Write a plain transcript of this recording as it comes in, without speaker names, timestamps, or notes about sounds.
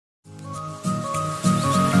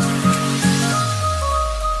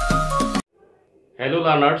Hello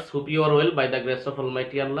learners, hope you are well by the grace of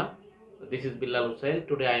Almighty Allah. This is Bilal Hussain.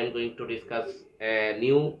 Today I am going to discuss a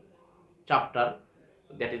new chapter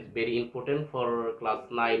that is very important for class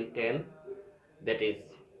 9, 10, that is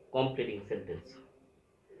completing sentence.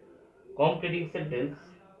 Completing sentence.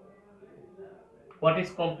 What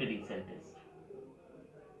is completing sentence?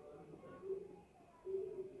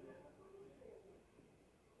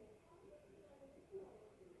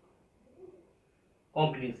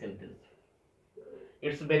 Completing sentence.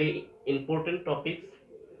 It's very important topics,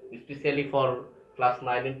 especially for class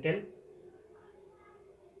 9 and 10.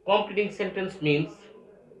 Completing sentence means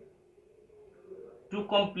to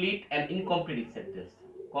complete an incomplete sentence.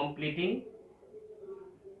 Completing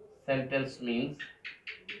sentence means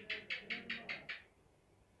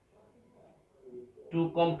to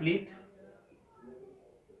complete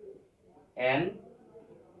an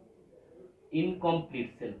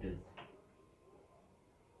incomplete sentence.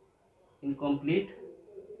 Incomplete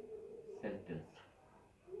sentence.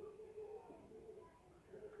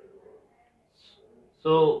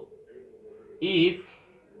 So if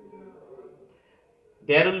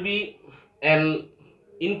there will be an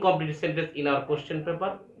incomplete sentence in our question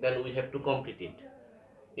paper, then we have to complete it.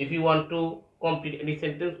 If you want to complete any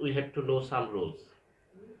sentence, we have to know some rules.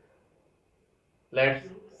 Let's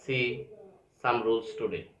see some rules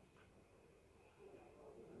today.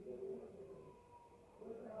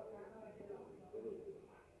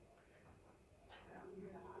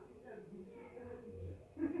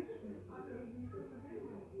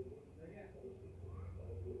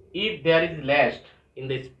 If there is last in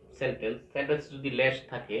this sentence, sentence যদি last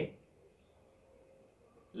থাকে,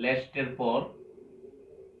 last এর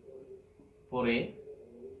পরে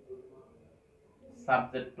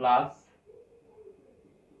subject plus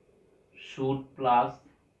should plus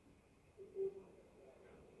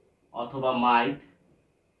অথবা might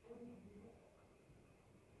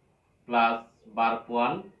plus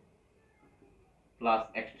part-1 plus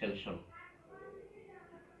extension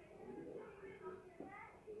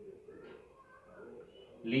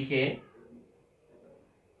লিখে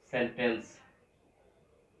sentence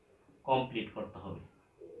complete করতে হবে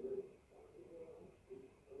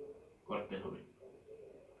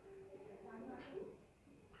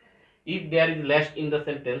If there is last in the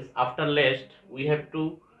sentence, after last we have to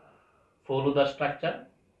follow the structure.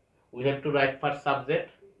 We have to write first subject,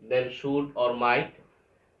 then should or might,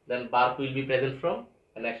 then verb will be present from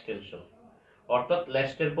an extension. অর্থাৎ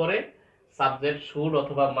last এর পরে subject should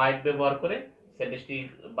অথবা might ব্যবহার করে সেন্টেন্সটি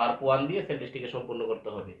verb 1 দিয়ে সেন্টেন্সটিকে সম্পূর্ণ করতে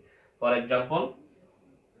হবে। For example,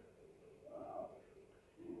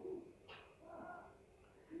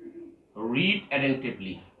 read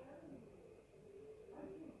attentively.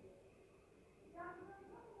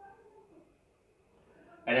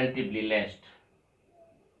 Attentively last.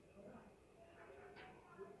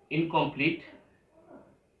 Incomplete.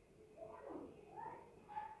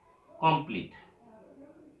 Complete.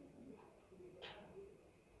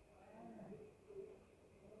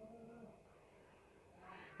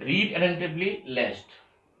 Read attentively last.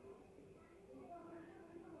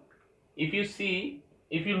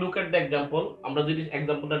 If you look at the example, আমরা যদি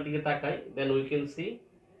এক্সাম্পলটার দিকে তাকাই, then we can see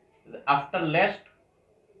after last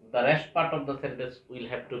the rest part of the sentence will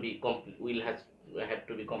have to be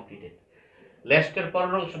completed. last এর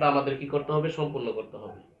পরের অংশটা আমাদের কি করতে হবে? সম্পূর্ণ করতে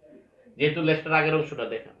হবে। যেহেতু last এর আগের অংশটা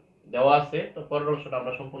দেওয়া আছে, তো পরের অংশটা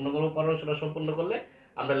আমরা সম্পূর্ণ করব। পরের অংশটা সম্পূর্ণ করলে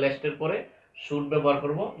আমরা last এর পরে should ব্যবহার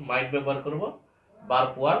করব, might ব্যবহার করব,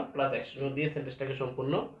 verb 1 plus extension দিয়ে সেন্টেন্সটাকে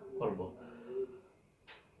সম্পূর্ণ করব।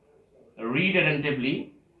 read attentively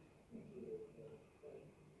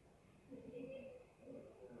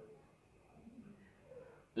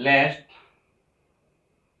last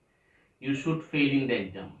you should fail in the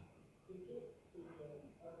exam.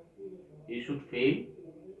 You should fail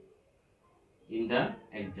in the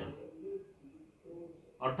exam.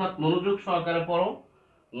 অর্থাৎ মনোযোগ সহকারে পড়ো,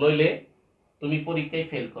 নইলে তুমি পরীক্ষায়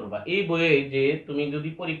ফেল করবা। এই বইয়ে যে তুমি যদি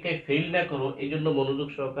পরীক্ষায় ফেল না করো, এই জন্য মনোযোগ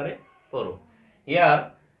সহকারে পড়ো। হিয়ার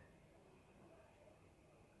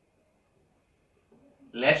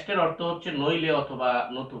লেস্টের অর্থ হচ্ছে নইলে অথবা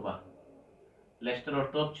নতুবা। লেস্টের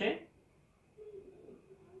অর্থ হচ্ছে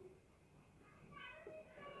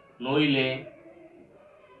নইলে,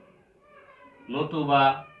 নতুবা,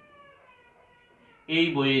 এই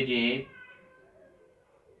বইয়ে যে,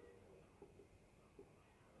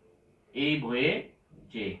 এই বইয়ে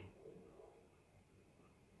যে।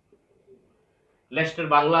 লেস্টের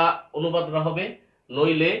বাংলা অনুবাদটা হবে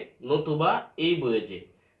নইলে, নতুবা, এই বইয়ে যে।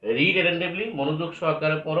 রিড অ্যাটেন্টিভলি, মনোযোগ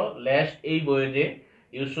সহকারে পড়ো, লেস্ট, এই বইয়ে যে।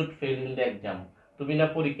 You should fail in the exam, তুমি না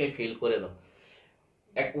পরীক্ষায় ফেল করে দাও।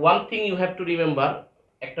 One thing you have to remember,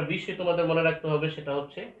 একটা বিষয় তোমাদের মনে রাখতে হবে, সেটা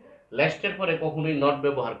হচ্ছে লাস্টের পরে কখনোই নট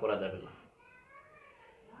ব্যবহার করা যাবে না।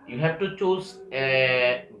 You have to choose a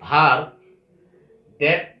verb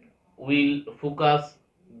that will focus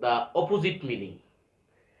the opposite meaning.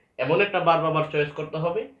 এমন একটা ভার্ব আবার চয়েস করতে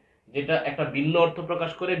হবে যেটা একটা ভিন্ন অর্থ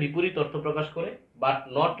প্রকাশ করে, বিপরীত অর্থ প্রকাশ করে, বাট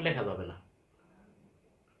নট লেখা যাবে না।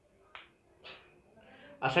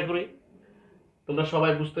 আশা করি তোমরা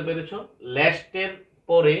সবাই বুঝতে পেরেছো। লাস্টের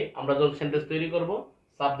পরে আমরা যখন সেন্টেন্স তৈরি করব,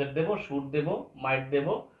 subject Dev, should Dev, mite Dev,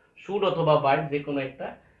 should অথবা বাইট যে কোনো একটা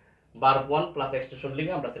ভার্ব ওয়ান প্লাস এক্সটেনশন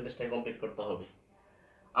লিখে আমরা সেন্টেন্সটা কমপ্লিট করতে হবে।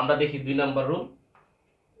 আমরা দেখি 2 number rule.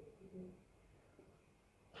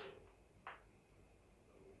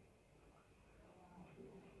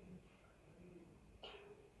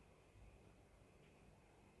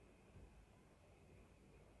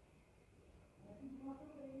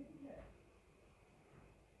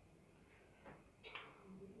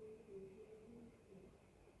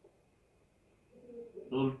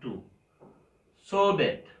 Rule 2. So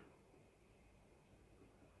that,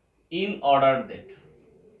 in order that,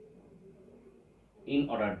 in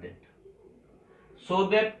order that. So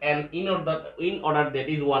that and in order that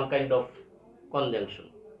is one kind of conjunction.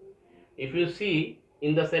 If you see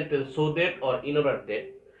in the sentence so that or in order that,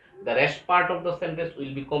 the rest part of the sentence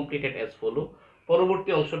will be completed as follow. পরবর্তী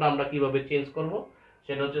অংশটা আমরা কিভাবে change করব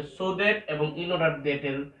সেটা হচ্ছে so that এবং in order that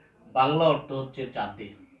এর বাংলা অর্থ হচ্ছে যাতে।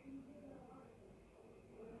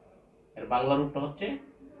 এর বাংলা রূপটা হচ্ছে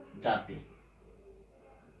যাতে।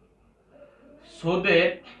 so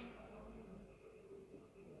that,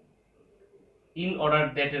 in order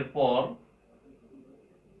that এর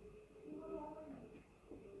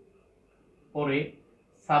পরে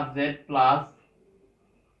subject plus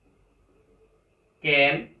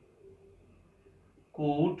can,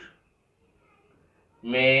 could,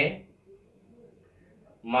 May,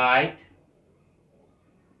 mite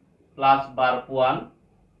plus verb one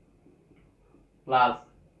plus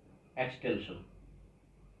extension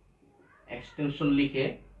লিখে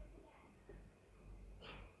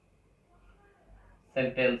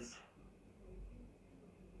সেন্টেন্স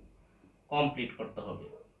কমপ্লিট করতে হয়।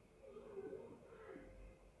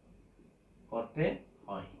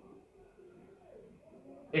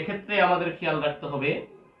 এক্ষেত্রে আমাদের খেয়াল রাখতে হবে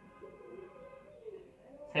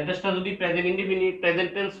সেন্টেন্সটা যদি প্রেজেন্ট ইনডিফিনিট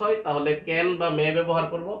প্রেজেন্ট টেন্স হয় তাহলে ক্যান বা মে ব্যবহার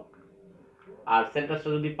করব, আর সেন্টেন্সটা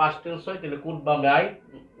যদি পাস্ট টেন্স হয় তাহলে কুড বা মাইট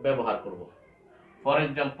ব্যবহার করব। For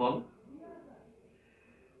example,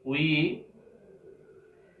 we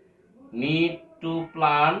need to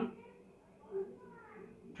plant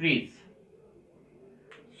trees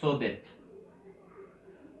so that.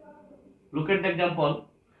 Look at the example.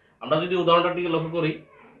 আমরা যদি উদাহরণটার দিকে লক্ষ্য করি,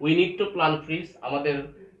 we need to plant trees, আমাদের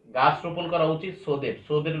গাছ রোপণ করা উচিত। সো দ্যাট,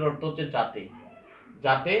 সো দ্যাট এর অর্থ হচ্ছে যাতে,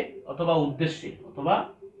 যাতে অথবা উদ্দেশ্যে, অথবা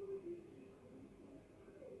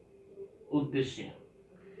উদ্দেশ্যে।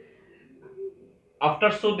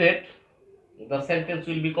 After so that the sentence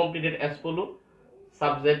will be completed as follow: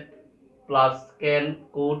 subject plus can,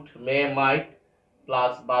 could, may, might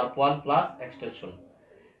plus verb one plus extension।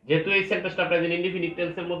 যেহেতু এই সেন্টেন্সটা প্রেজেন্ট ইনডিফিনিট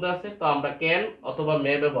টেন্সের মধ্যে আছে তো আমরা ক্যান অথবা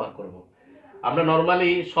মে ব্যবহার করব। আমরা নরমালি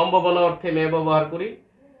সম্ভাবনা অর্থে মে ব্যবহার করি,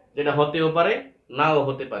 যেটা হতেও পারে নাও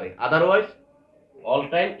হতে পারে। Otherwise all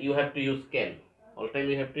time you have to use can, all time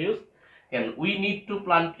you have to use can। we need to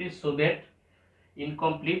plant trees so that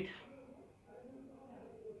incomplete,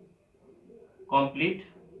 complete,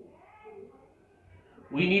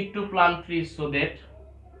 we need to plant trees so that,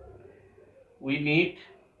 we need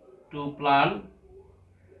to plant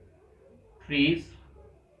trees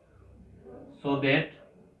so that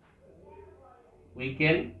we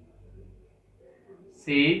can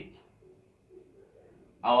save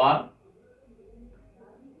our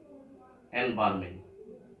environment।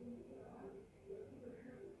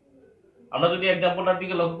 আমরা যদি এক্সাম্পলটার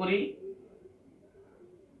দিকে লক্ষ্য করি,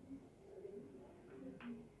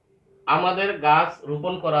 আমাদের গাছ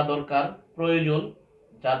রোপণ করা দরকার, প্রয়োজন,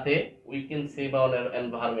 যাতে we can save our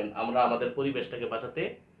environment, আমরা আমাদের পরিবেশটাকে বাঁচাতে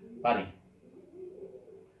পারি।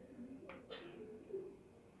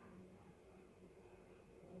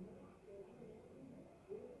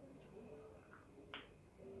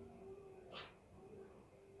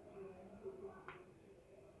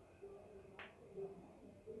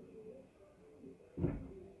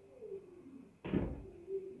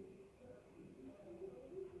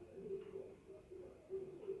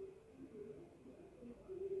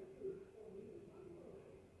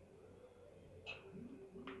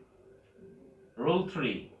 Rule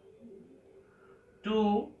 3, 2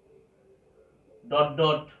 dot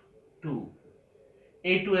dot 2।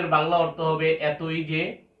 এই 2 এর বাংলা অর্থ হবে এতই যে,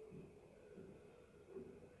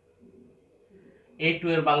 এই টু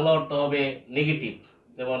এর বাংলা অর্থ হবে নেগেটিভ,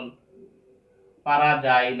 যেমন পারা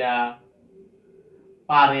যায় না,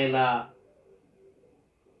 পারে না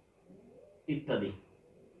ইত্যাদি।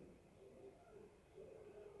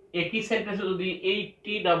 একই সেন্টেন্সে যদি এই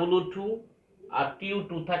টি ডাব্লু টু আর টিউ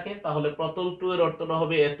টু থাকে তাহলে প্রথম টু এর অর্থটা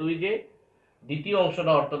হবে এতই যে, দ্বিতীয়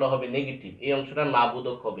অংশটা অর্থটা হবে নেগেটিভ, এই অংশটা না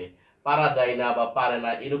বোধক হবে, পারা যায় না বা পারে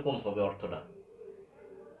না এরকম হবে অর্থটা।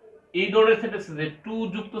 এই ধরনের সেন্টেন্সে টু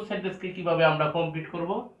যুক্ত সেন্টেন্সকে কিভাবে আমরা কমপ্লিট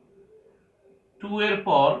করব? টু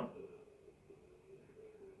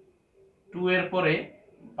এর পরে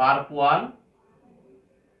ভার্ব ওয়ান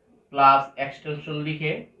প্লাস এক্সটেনশন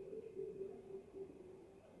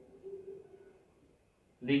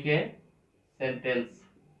লিখে সেন্টেন্স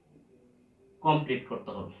কমপ্লিট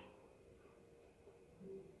করতে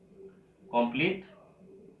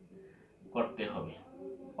হবে,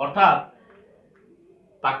 অর্থাৎ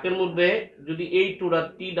বাক্যের মধ্যে যদি এই টুটা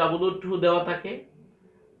টি ডাব্লু টু দেওয়া থাকে,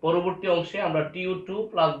 পরবর্তী অংশে আমরা টিউ টু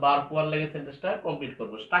প্লাস ভার্ব ওয়ান লেগে সেন্টেন্সটা কমপ্লিট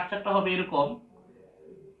করব। স্ট্রাকচারটা হবে এরকম,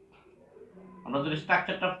 আমরা যদি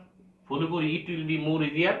স্ট্রাকচারটা ফলো করি it will be more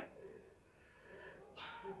easier.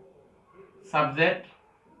 Subject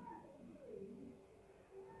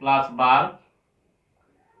plus verb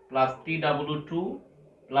plus T W two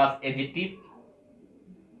plus adjective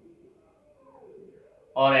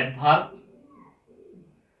or adverb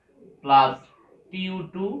plus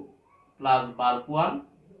tu2 plus verb 1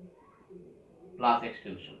 plus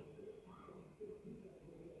extension.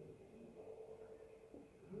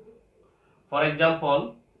 For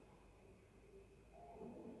example,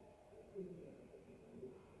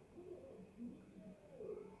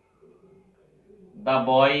 the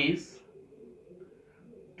boy is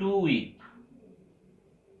too weak.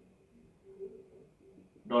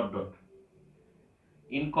 Dot dot.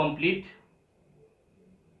 Incomplete,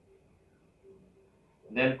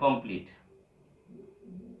 then complete.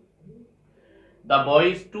 The boy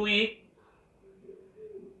is too weak.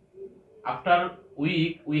 After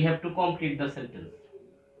weak we have to complete the sentence,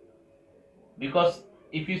 because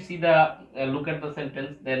if you see the look at the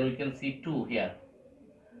sentence, then we can see two here.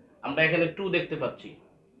 আমরা এখানে two দেখতে পাচ্ছি,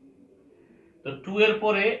 তো two এর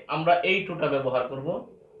পরে আমরা এই টুটা ব্যবহার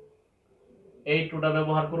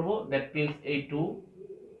করব, দ্যাট মিন্স এই two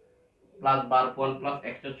plus verb one plus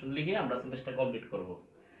extension লিখে আমরা সেন্টেন্সটা কমপ্লিট করব।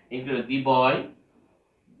 Include the boy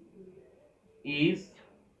is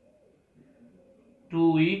two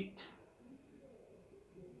week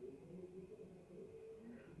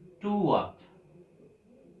to walk.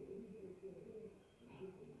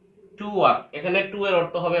 এখানে টু এর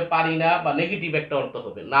অর্থ হবে পারি না বা নেগেটিভ একটা অর্থ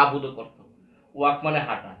হবে, না বোধক অর্থ। ওয়াক মানে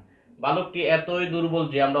হাঁটা। বালকটি এতই দুর্বল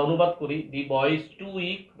যে, আমরা অনুবাদ করি দি বয় ইজ টু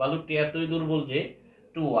উইক, বালকটি এতই দুর্বল যে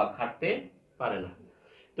টু ওয়াক, হাঁটতে পারে না।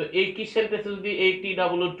 তো এই কি সেন্টেন্সে যদি এই টি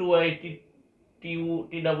ডাব্লু টু আর এই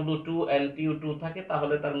টি W two and tube two থাকে,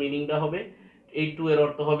 তাহলে তার মিনিংটা হবে এই টু এর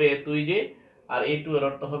অর্থ হবে এতই যে, আর এই টু এর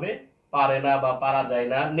অর্থ হবে পারে না বা পারা যায়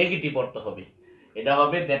না, নেগেটিভ অর্থ হবে। এটা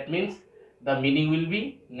হবে that means the meaning will be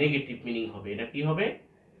negative meaning হবে। এটা কি হবে?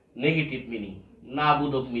 নেগেটিভ মিনিং, না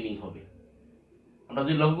বোধক মিনিং হবে। আমরা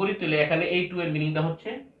যদি লক্ষ্য করি তাহলে এখানে এই টু এর মিনিংটা হচ্ছে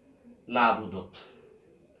না বোধক।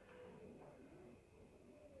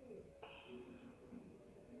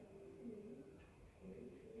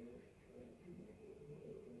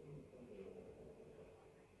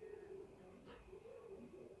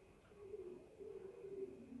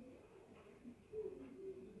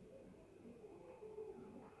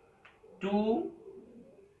 টু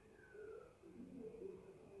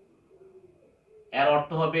এর অর্থ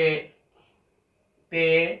হবে তে,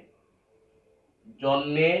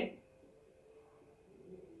 জন্যে,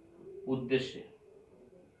 উদ্দেশ্যে,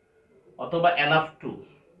 অথবা এনাফ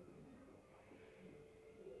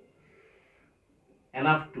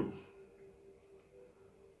টু,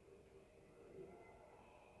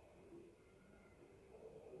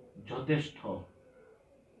 যথেষ্ট,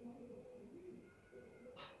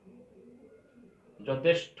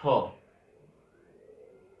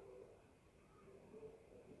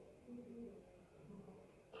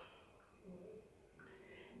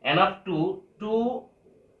 এনাফ টু,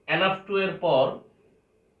 এনাফ টু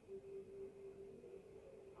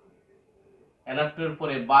এর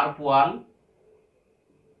পরে ভার্ব ওয়ান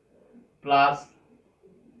প্লাস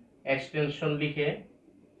এক্সটেনশন লিখে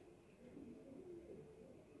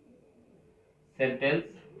সেন্টেন্স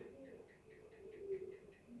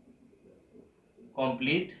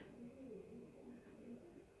কমপ্লিট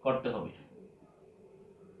করতে হবে।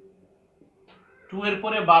 টু এর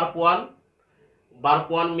পরে verb one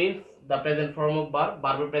means the present form of verb,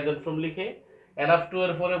 ভার্বের প্রেজেন্ট ফর্ম লিখে এনাফ টু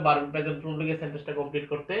এর পরে ভার্বের প্রেজেন্ট ফর্ম লিখে সেন্টেন্সটা কমপ্লিট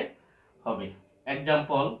করতে হবে।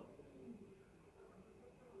 Example,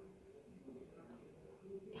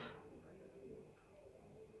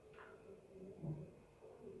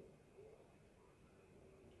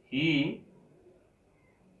 he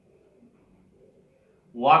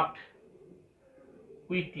walked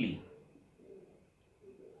quickly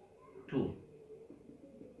to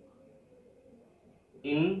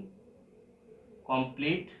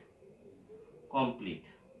incomplete complete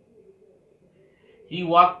he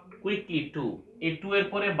walked quickly to এই টু এর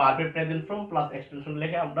পরে ভার্বের প্রেজেন্ট ফর্ম প্লাস এক্সটেনশন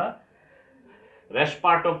লিখে আমরা rest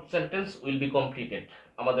part of sentence will be completed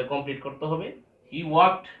আমাদের কমপ্লিট করতে হবে হি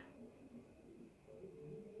walked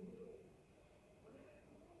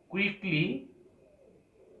quickly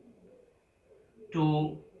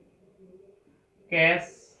to catch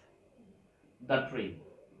the train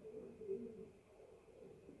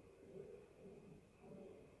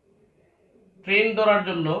train ধরার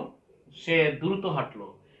জন্য সে দ্রুত হাঁটলো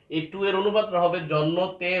এই টু এর অনুবাদটা হবে জন্য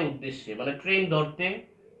তে উদ্দেশ্যে মানে ট্রেন ধরতে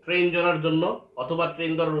ট্রেন ধরার জন্য অথবা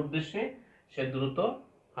ট্রেন ধরার উদ্দেশ্যে সে দ্রুত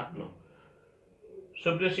হাঁটলো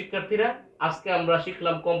সুপ্রিয় শিক্ষার্থীরা আজকে আমরা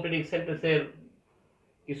শিখলাম কমপ্লিটিং সেন্টেন্সের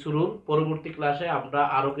কিছু রুল পরবর্তী ক্লাসে আমরা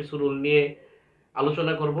আরো কিছু রুল নিয়ে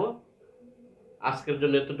আলোচনা করব আজকের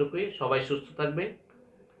জন্য এতটুকুই সবাই সুস্থ থাকবে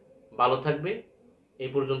ভালো থাকবে এই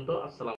পর্যন্ত আসসালাম